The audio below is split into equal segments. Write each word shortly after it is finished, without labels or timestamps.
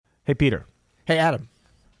Hey, Peter. Hey, Adam.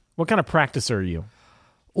 What kind of practicer are you?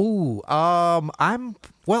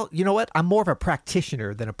 Well, you know what? I'm more of a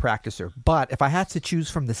practitioner than a practicer. But if I had to choose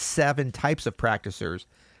from the 7 types of practicers,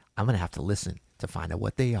 I'm going to have to listen to find out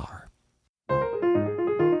what they are.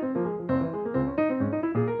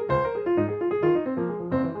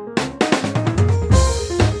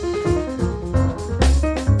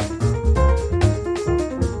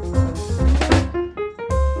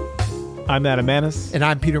 I'm Adam Manis. And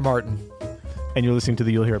I'm Peter Martin. And you're listening to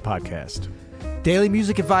the You'll Hear It podcast. Daily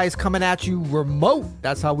music advice coming at you remote.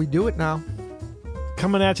 That's how we do it now.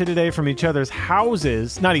 Coming at you today from each other's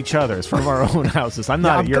houses. Not each other's, from our own houses. I'm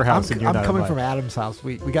not at your house and you're not I'm coming at from Adam's house.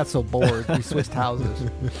 We got so bored. We switched houses.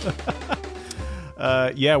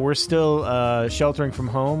 We're still sheltering from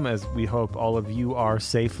home, as we hope all of you are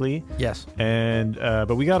safely. Yes. And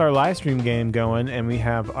but we got our live stream game going, and we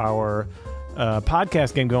have our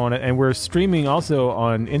podcast game going, and we're streaming also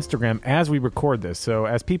on Instagram as we record this. So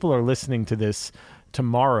as people are listening to this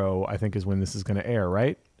tomorrow, I think is when this is going to air,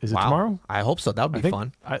 right? Is it tomorrow? I hope so. That would be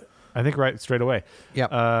fun. I think right straight away.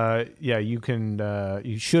 Yep. You can.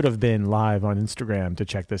 You should have been live on Instagram to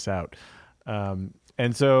check this out.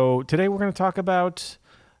 And so today we're going to talk about.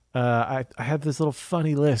 I have this little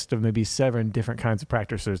funny list of maybe 7 different kinds of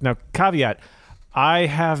practicers. Now, caveat: I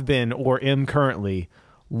have been or am currently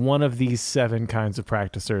one of these 7 kinds of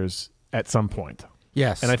practicers at some point.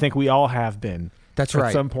 Yes. And I think we all have been. That's at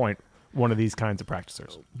right. some point, one of these kinds of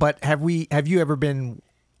practicers. But have you ever been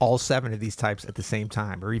all 7 of these types at the same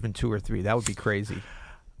time, or even 2 or 3? That would be crazy.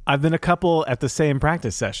 I've been a couple at the same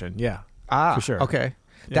practice session. Yeah. For sure. Okay.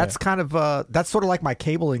 Yeah. That's kind of that's sort of like my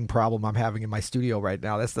cabling problem I'm having in my studio right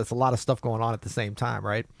now. That's a lot of stuff going on at the same time,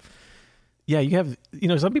 right? Yeah, you have,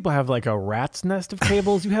 some people have like a rat's nest of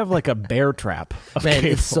cables. You have like a bear trap of Man,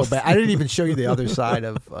 cables. it's so bad. I didn't even show you the other side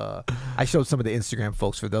of, I showed some of the Instagram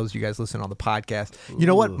folks for those of you guys listening on the podcast. You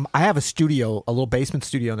know what? I have a studio, a little basement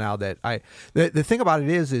studio now that the thing about it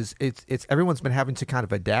is it's everyone's been having to kind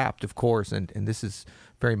of adapt, of course, and this is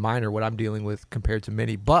very minor what I'm dealing with compared to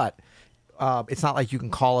many, but it's not like you can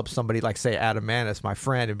call up somebody like, say, Adam Manis, my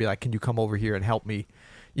friend, and be like, can you come over here and help me?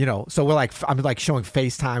 So I'm like showing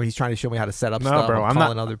FaceTime, and he's trying to show me how to set up stuff. Bro, I'm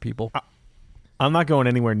calling other people. I'm not going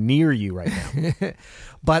anywhere near you right now.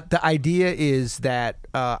 But the idea is that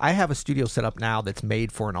I have a studio set up now that's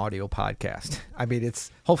made for an audio podcast. I mean, it's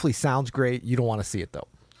hopefully sounds great. You don't want to see it, though.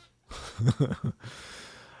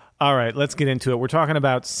 All right, let's get into it. We're talking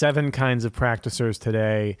about 7 kinds of practicers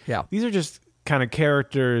today. Yeah. These are just kind of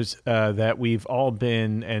characters that we've all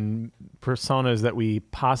been and personas that we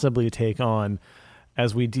possibly take on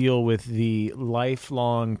as we deal with the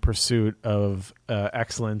lifelong pursuit of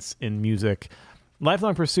excellence in music.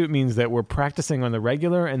 Lifelong pursuit means that we're practicing on the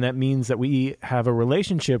regular, and that means that we have a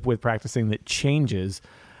relationship with practicing that changes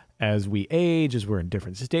as we age, as we're in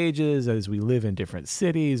different stages, as we live in different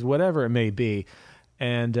cities, whatever it may be.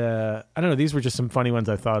 And I don't know, these were just some funny ones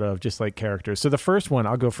I thought of, just like characters. So the first one,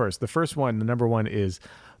 I'll go first. The first one, the number one, is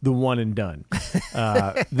the one and done.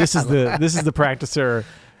 This is the practicer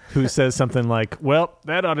who says something like, well,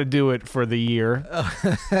 that ought to do it for the year.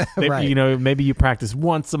 Right. Maybe you practice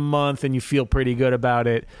once a month and you feel pretty good about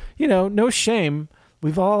it. No shame.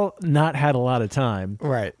 We've all not had a lot of time.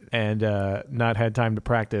 Right. And not had time to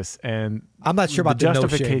practice. And I'm not sure about the no shame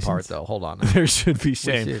justifications part, though. Hold on. There should be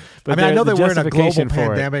shame. But I know that we're in a global justification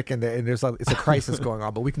for it. pandemic and it's a crisis going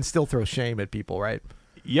on, but we can still throw shame at people, right?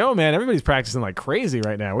 Yo, man, everybody's practicing like crazy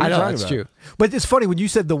right now. What are I you know, talking that's about? true. But it's funny, when you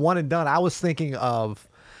said the one and done, I was thinking of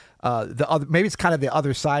the other, maybe it's kind of the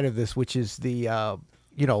other side of this, which is the,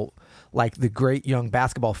 like the great young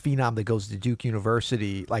basketball phenom that goes to Duke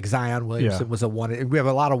University, like Zion Williamson was a one. We have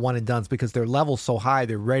a lot of one and dones because their level's so high,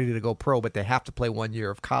 they're ready to go pro, but they have to play 1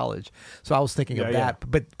 year of college. So I was thinking of that.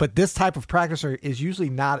 Yeah. But this type of practicer is usually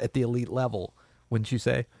not at the elite level, wouldn't you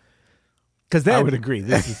say? Because then I would agree.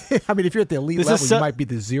 This is, I mean, if you're at the elite This level, is you might be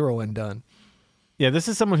the zero and done. yeah, this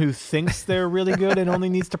is someone who thinks they're really good and only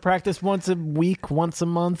needs to practice once a week, once a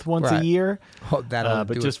month, once Right. a year. Oh, that'll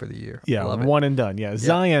but do just it for the year. Yeah, Love it. one and done. Yeah,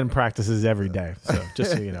 Zion practices every day. So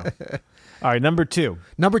just so you know. All right, number 2.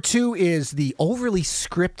 Number 2 is the overly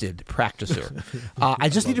scripted practicer. I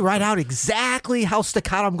just need to write out exactly how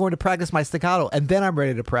staccato I'm going to practice my staccato, and then I'm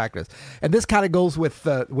ready to practice. And this kind of goes with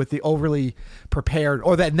the overly prepared,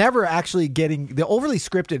 or that never actually getting, the overly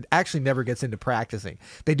scripted actually never gets into practicing.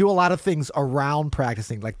 They do a lot of things around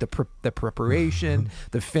practicing, like the preparation,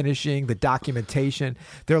 the finishing, the documentation.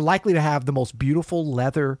 They're likely to have the most beautiful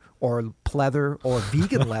leather or pleather or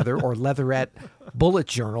vegan leather or leatherette bullet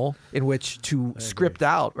journal in which to script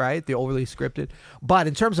out, right? The overly scripted. But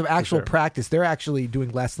in terms of actual practice, they're actually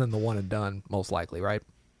doing less than the one and done, most likely, right?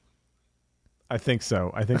 I think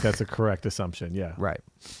so. I think that's a correct assumption. Yeah. Right.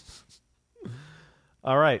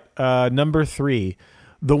 All right. Number 3,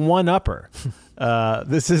 the one-upper.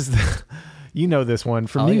 This is, you know this one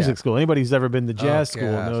from music school. Anybody who's ever been to jazz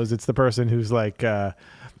school knows it's the person who's like, oh,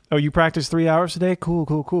 you practiced 3 hours today? Cool,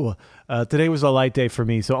 cool, cool. Today was a light day for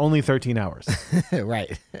me, so only 13 hours.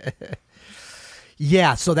 Right.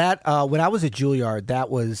 Yeah, so that when I was at Juilliard,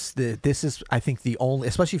 this is I think the only,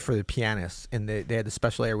 especially for the pianists, and they had the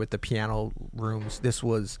special area with the piano rooms. This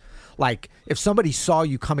was like if somebody saw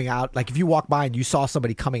you coming out, like if you walk by and you saw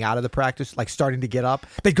somebody coming out of the practice, like starting to get up,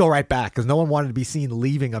 they'd go right back because no one wanted to be seen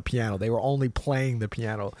leaving a piano. They were only playing the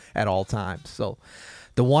piano at all times. So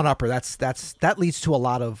the one-upper, that leads to a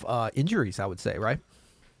lot of injuries, I would say, right?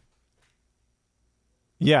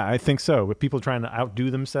 Yeah, I think so. With people trying to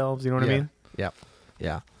outdo themselves, you know what I mean? Yep.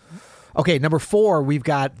 Yeah. Okay, number 4, we've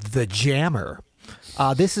got the jammer.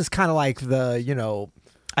 This is kind of like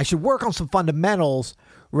I should work on some fundamentals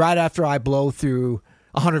right after I blow through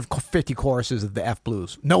 150 choruses of the F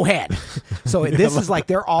blues. No head. So this is like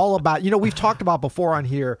they're all about, we've talked about before on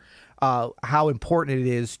here how important it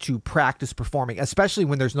is to practice performing, especially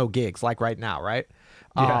when there's no gigs like right now, right?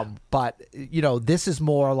 Yeah. But this is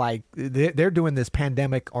more like they're doing this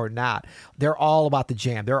pandemic or not. They're all about the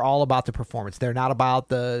jam. They're all about the performance. They're not about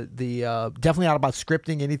the definitely not about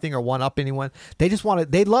scripting anything or one up anyone. They just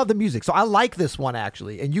they love the music. So I like this one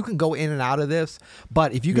actually. And you can go in and out of this,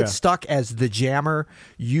 but if you get stuck as the jammer,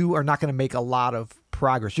 you are not going to make a lot of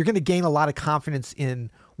progress. You're going to gain a lot of confidence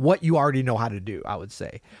in what you already know how to do, I would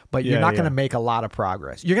say. But you're not going to make a lot of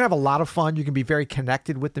progress. You're going to have a lot of fun. You can be very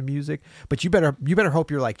connected with the music, but you better hope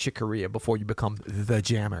you're like Chick Corea before you become the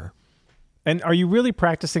jammer. And are you really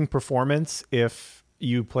practicing performance if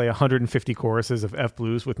you play 150 choruses of F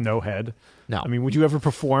blues with no head? No. I mean, would you ever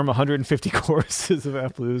perform 150 choruses of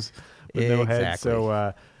F blues with no head?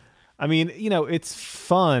 So, I mean, it's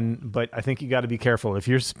fun, but I think you got to be careful. If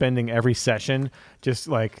you're spending every session just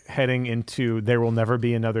like heading into there will never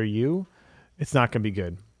be another you, it's not going to be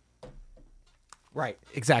good. Right.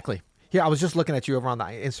 Exactly. Yeah, I was just looking at you over on the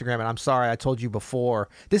Instagram, and I'm sorry I told you before.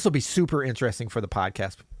 This will be super interesting for the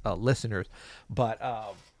podcast listeners, but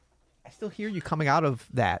I still hear you coming out of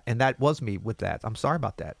that, and that was me with that. I'm sorry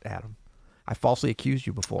about that, Adam. I falsely accused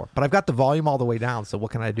you before, but I've got the volume all the way down, so what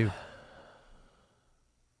can I do?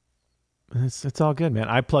 It's all good, man.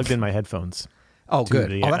 I plugged in my headphones. Oh,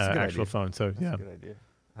 good. The, that's a good actual idea. Phone. So That's yeah, a good idea.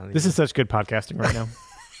 this is such good podcasting right now.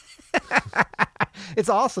 It's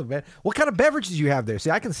awesome, man. What kind of beverages do you have there?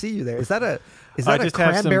 See, I can see you there. Is that a just have some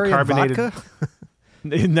cranberry and carbonated vodka?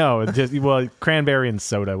 No, just cranberry and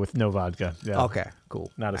soda with no vodka. Yeah. Okay, cool.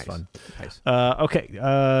 Not as fun. Nice. Okay,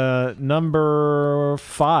 number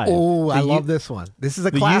 5. Oh, I love this one. This is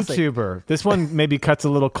a the classic. YouTuber. This one maybe cuts a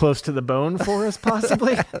little close to the bone for us,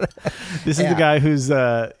 possibly. This is the guy who's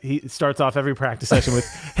he starts off every practice session with,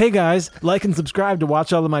 "Hey guys, like and subscribe to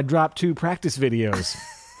watch all of my Drop 2 practice videos."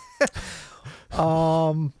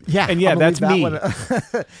 Yeah, and yeah, that's me.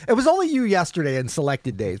 It was only you yesterday in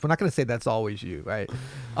selected days. We're not going to say that's always you, right?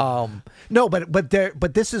 No,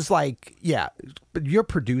 but this is like, yeah, but you're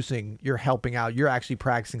producing, you're helping out, you're actually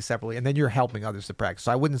practicing separately, and then you're helping others to practice.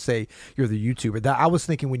 So I wouldn't say you're the YouTuber. That I was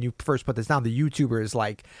thinking when you first put this down, the YouTuber is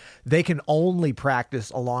like they can only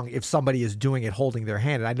practice along if somebody is doing it, holding their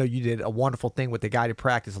hand. And I know you did a wonderful thing with the guided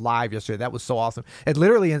practice live yesterday. That was so awesome. And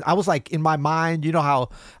literally, I was like in my mind, you know how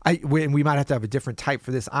we might have to have a different type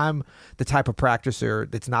for this. I'm the type of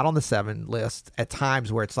practicer that's not on the 7 list at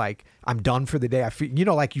times where it's like I'm done for the day. I feel,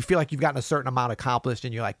 like you feel like you've gotten a certain amount accomplished,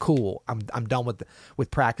 and you're like, cool, I'm done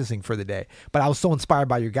with practicing for the day. But I was so inspired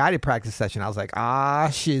by your guided practice session. I was like,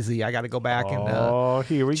 shizzy, I got to go back and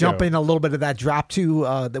here we jump go. in a little bit of that drop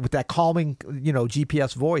 2 with that calming,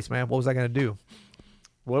 GPS voice, man. What was I going to do?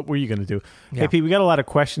 What were you going to do? Yeah. Hey, Pete, we got a lot of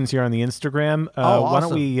questions here on the Instagram. Awesome. Why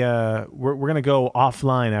don't we? We're going to go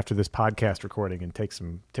offline after this podcast recording and take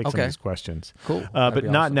some of these questions. Cool. But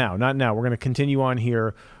not now. Not now. We're going to continue on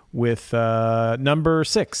here with number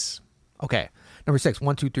 6. Okay. Number 6,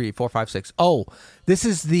 1, 2, 3, 4, 5, 6. Oh, this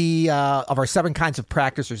is the of our 7 kinds of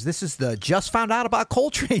practicers. This is the just found out about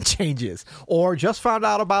Coltrane changes, or just found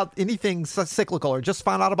out about anything cyclical, or just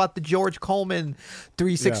found out about the George Coleman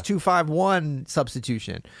 3-6-2-5-1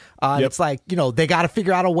 substitution. It's like, they got to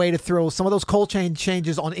figure out a way to throw some of those Coltrane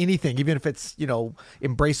changes on anything, even if it's,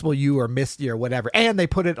 Embraceable You or Misty or whatever. And they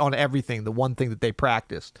put it on everything, the one thing that they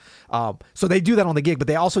practiced. So they do that on the gig, but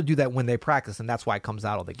they also do that when they practice, and that's why it comes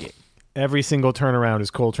out on the gig. Every single turnaround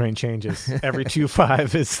is Coltrane changes. Every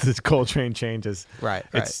 2-5 is the Coltrane changes. Right.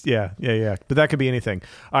 It's yeah. But that could be anything.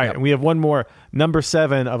 All right, Yep. And we have one more, number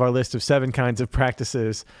 7 of our list of 7 kinds of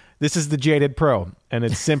practices. This is the Jaded Pro, and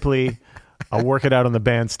it's simply I'll work it out on the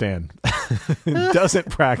bandstand. Doesn't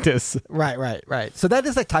practice. Right. So that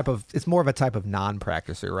is it's more of a type of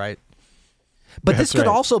non-practicer, right? But That's this could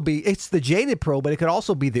right. also be, it's the Jaded Pro, but it could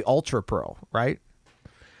also be the Ultra Pro, right?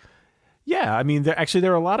 Yeah, I mean, there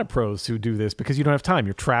are a lot of pros who do this because you don't have time.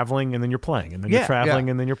 You're traveling and then you're playing, and then Yeah, you're traveling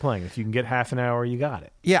yeah. and then you're playing. If you can get half an hour, you got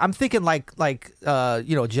it. Yeah, I'm thinking like a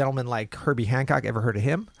gentleman like Herbie Hancock. Ever heard of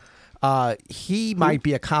him? He might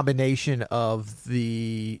be a combination of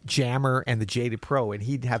the Jammer and the Jaded Pro, and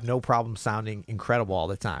he'd have no problem sounding incredible all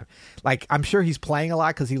the time. Like, I'm sure he's playing a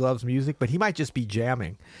lot because he loves music, but he might just be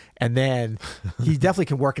jamming, and then he definitely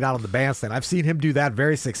can work it out on the bandstand. I've seen him do that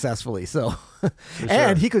very successfully. So,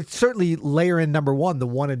 and he could certainly layer in number one, the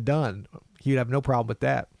one and done. He'd have no problem with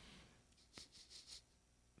that.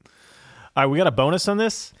 All right, we got a bonus on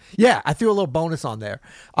this. Yeah, I threw a little bonus on there.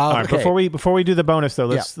 All right, Okay. before we do the bonus though,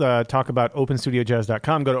 let's talk about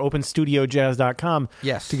openstudiojazz.com. Go to openstudiojazz.com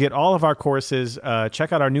Yes. to get all of our courses.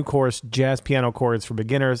 Check out our new course, Jazz Piano Chords for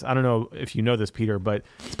Beginners. I don't know if you know this, Peter, but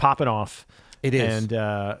it's popping off. It is.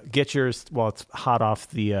 And get yours while it's hot off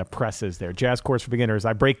the presses there. Jazz Chords for Beginners.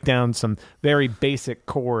 I break down some very basic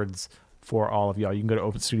chords for all of y'all. You can go to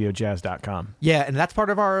openstudiojazz.com. Yeah, and that's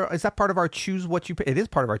part of is that part of our Choose What You Pay? It is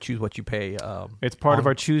part of our Choose What You Pay. It's part of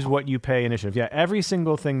our Choose What You Pay initiative. Yeah, every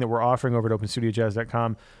single thing that we're offering over at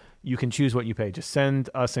openstudiojazz.com, you can choose what you pay. Just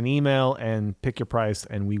send us an email and pick your price,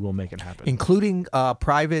 and we will make it happen. Including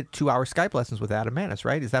private 2-hour Skype lessons with Adam Manis,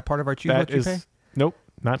 right? Is that part of our Choose What You Pay? Nope,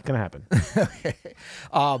 not going to happen.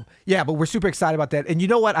 Yeah, but we're super excited about that. And you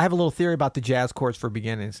know what? I have a little theory about the jazz chords for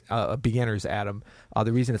beginners, Adam.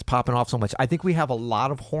 The reason it's popping off so much, I think we have a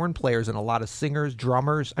lot of horn players and a lot of singers,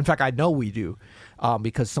 drummers. In fact, I know we do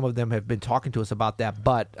because some of them have been talking to us about that.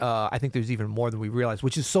 But I think there's even more than we realize,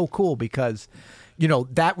 which is so cool because,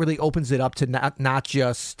 that really opens it up to not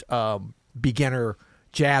just beginner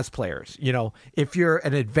jazz players. If you're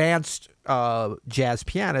an advanced jazz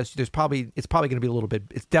pianist, it's probably going to be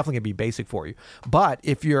it's definitely going to be basic for you. But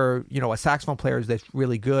if you're a saxophone player that's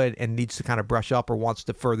really good and needs to kind of brush up or wants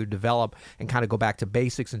to further develop and kind of go back to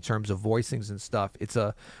basics in terms of voicings and stuff, it's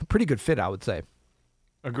a pretty good fit, I would say.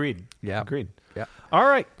 Agreed. Yeah. Agreed. Yeah. All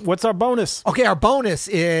right. What's our bonus? Okay, our bonus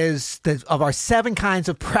is of our 7 kinds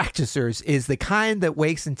of practicers is the kind that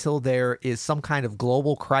waits until there is some kind of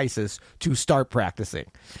global crisis to start practicing.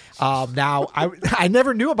 Now, I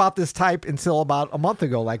never knew about this type until about a month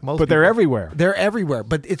ago, like most. But they're people. everywhere. They're everywhere.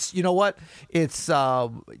 But it's what it's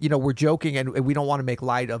we're joking and we don't want to make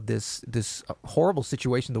light of this horrible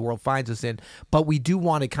situation the world finds us in. But we do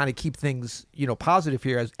want to kind of keep things positive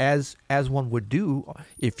here as one would do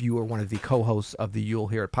if you were one of the co-hosts of the You'll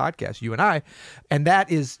Hear It podcast, you and I, and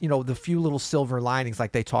that is the few little silver linings,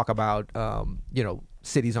 like they talk about.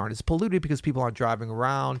 Cities aren't as polluted because people aren't driving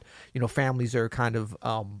around. Families are kind of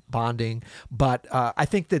bonding, but I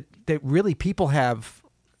think that really people have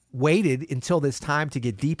waited until this time to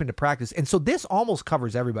get deep into practice, and so this almost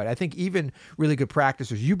covers everybody. I think even really good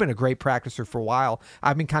practicers. You've been a great practicer for a while.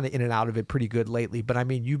 I've been kind of in and out of it pretty good lately, but I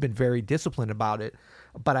mean, you've been very disciplined about it.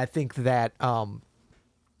 But I think that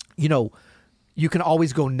you can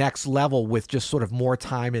always go next level with just sort of more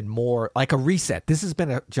time and more like a reset. This has been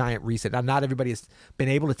a giant reset. Now, not everybody has been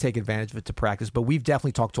able to take advantage of it to practice, but we've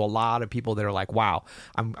definitely talked to a lot of people that are like, wow,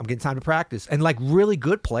 I'm getting time to practice. And like really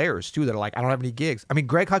good players too that are like, I don't have any gigs. I mean,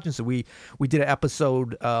 Greg Hutchinson, we did an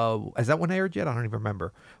episode, has that one aired yet? I don't even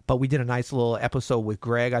remember. But we did a nice little episode with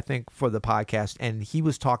Greg, I think, for the podcast. And he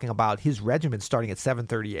was talking about his regimen starting at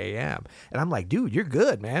 7:30 a.m. And I'm like, dude, you're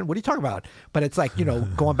good, man. What are you talking about? But it's like,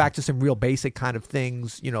 going back to some real basic kind of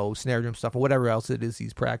things, snare drum stuff or whatever else it is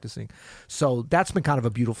he's practicing. So that's been kind of a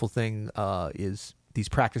beautiful thing, is these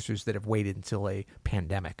practicers that have waited until a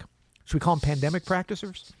pandemic. Should we call them pandemic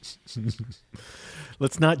practicers?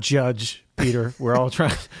 Let's not judge, Peter. We're all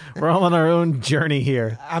on our own journey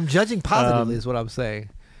here. I'm judging positively is what I'm saying.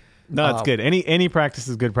 No, it's good. Any practice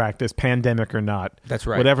is good practice, pandemic or not. That's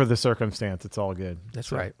right. Whatever the circumstance, it's all good.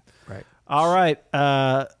 That's right. Right. All right.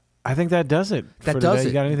 I think that does it. That for does today. it.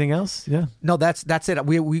 You got anything else? Yeah. No, that's it.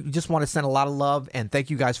 We just want to send a lot of love and thank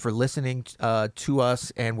you guys for listening to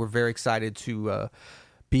us, and we're very excited to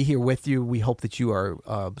be here with you. We hope that you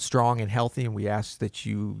are strong and healthy, and we ask that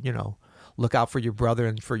you look out for your brother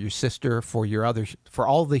and for your sister, for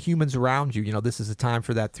all the humans around you. This is a time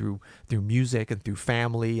for that through music and through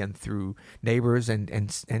family and through neighbors,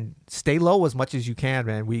 and stay low as much as you can,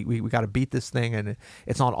 man. We got to beat this thing, and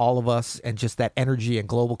it's on all of us, and just that energy and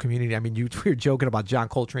global community. I mean, we were joking about John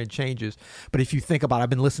Coltrane Changes, but if you think about it, I've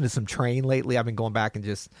been listening to some Train lately. I've been going back and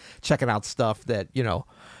just checking out stuff that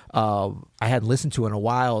I hadn't listened to in a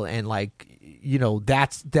while, and like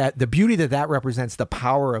that's the beauty that represents, the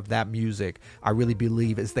power of that music, I really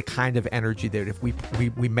believe is the kind of energy that if we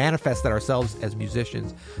manifest that ourselves as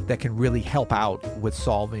musicians, that can really help out with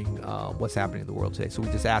solving what's happening in the world today. So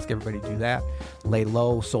we just ask everybody to do that, lay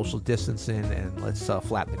low, social distancing, and let's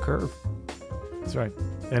flatten the curve. That's right.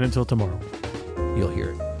 And until tomorrow, you'll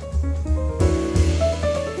hear it.